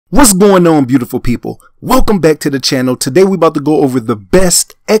What's going on, beautiful people? Welcome back to the channel. Today we're about to go over the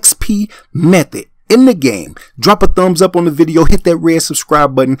best XP method in the game. Drop a thumbs up on the video, hit that red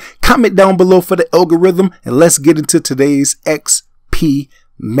subscribe button, comment down below for the algorithm, and let's get into today's XP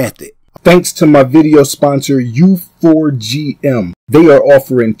method. Thanks to my video sponsor U4GM. They are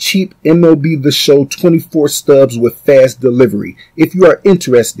offering cheap MLB The Show 24 stubs with fast delivery. If you are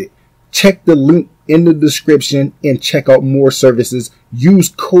interested, check the link in the description and check out more services. Use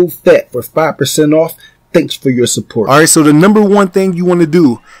code FAT for 5% off. Thanks for your support. Alright, so the number one thing you want to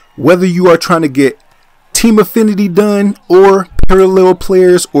do, whether you are trying to get team affinity done or parallel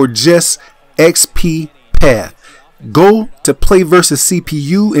players or just XP path, go to play versus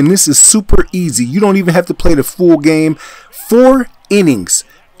CPU, and this is super easy. You don't even have to play the full game. 4 innings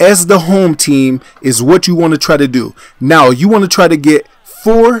as the home team is what you want to try to do. Now you want to try to get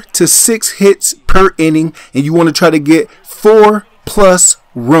 4 to 6 hits per inning, and you want to try to get 4+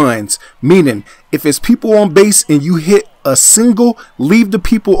 runs. Meaning, if it's people on base and you hit a single, leave the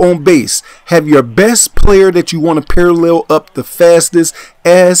people on base. Have your best player that you want to parallel up the fastest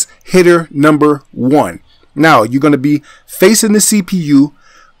as hitter number 1. Now, you're going to be facing the CPU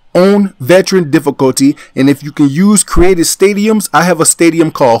on veteran difficulty, and if you can use created stadiums, I have a stadium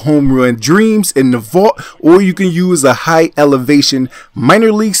called Home Run Dreams in the vault, or you can use a high elevation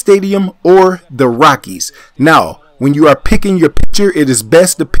minor league stadium or the Rockies. Now, when you are picking your pitcher, it is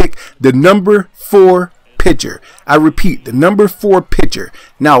best to pick the number 4 pitcher. I repeat, the number 4 pitcher.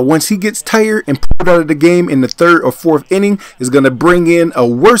 Now, once he gets tired and pulled out of the game in the 3rd or 4th inning, is going to bring in a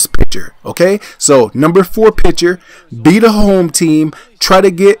worse pitcher. Okay, so number 4 pitcher, be the home team. Try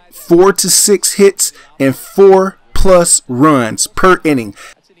to get 4 to 6 hits and 4+ runs per inning.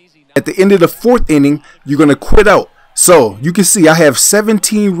 At the end of the 4th inning, you're going to quit out. So you can see I have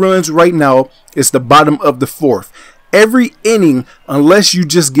 17 runs right now. It's the bottom of the 4th. Every inning, unless you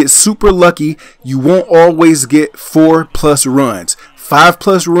just get super lucky, you won't always get 4+ runs.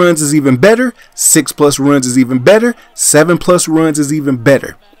 5+ runs is even better. 6+ runs is even better. 7+ runs is even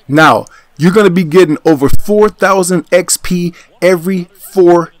better. Now, you're going to be getting over 4,000 XP every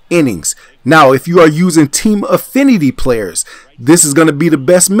 4 innings. Now, if you are using team affinity players, this is going to be the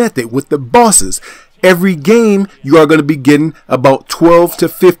best method with the bosses. Every game, you are going to be getting about 12 to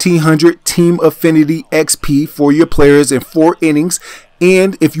 1,500 team affinity XP for your players in 4 innings.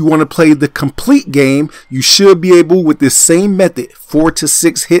 And if you want to play the complete game, you should be able, with this same method, 4 to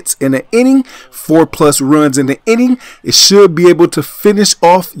 6 hits in an inning, 4+ runs in an inning. It should be able to finish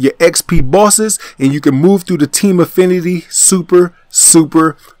off your XP bosses, and you can move through the team affinity super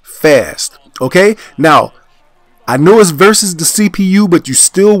fast. Okay, now, I know it's versus the CPU, but you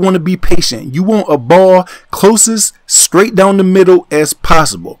still want to be patient. You want a ball closest straight down the middle as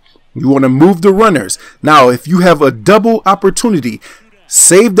possible. You want to move the runners. Now, if you have a double opportunity,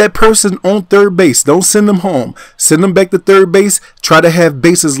 save that person on 3rd base. Don't send them home. Send them back to 3rd base. Try to have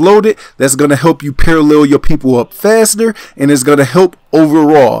bases loaded. That's going to help you parallel your people up faster, and it's going to help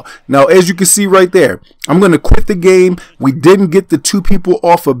overall. Now, as you can see right there, I'm going to quit the game. We didn't get the 2 people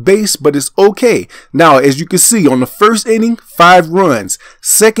off of base, but it's okay. Now, as you can see, on the 1st inning, 5 runs.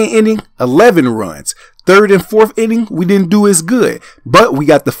 2nd inning, 11 runs. 3rd and 4th inning, we didn't do as good, but we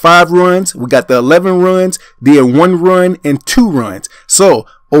got the 5 runs, we got the 11 runs, then 1 run and 2 runs. So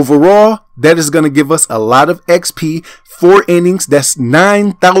overall, that is going to give us a lot of XP. 4 innings, that's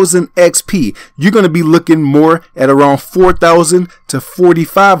 9,000 XP. You're going to be looking more at around 4,000 to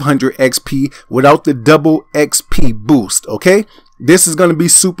 4,500 XP without the double XP boost. Okay, this is going to be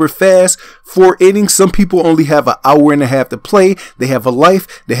super fast. 4 innings. Some people only have an hour and a half to play. They have a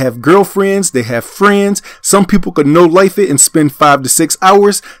life. They have girlfriends. They have friends. Some people could no life it and spend 5 to 6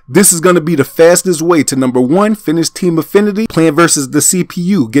 hours. This is going to be the fastest way to, number 1, finish team affinity. Playing versus the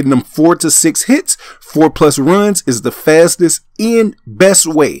CPU, getting them 4 to 6 hits, 4+ runs is the fastest and best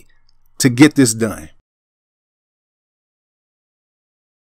way to get this done.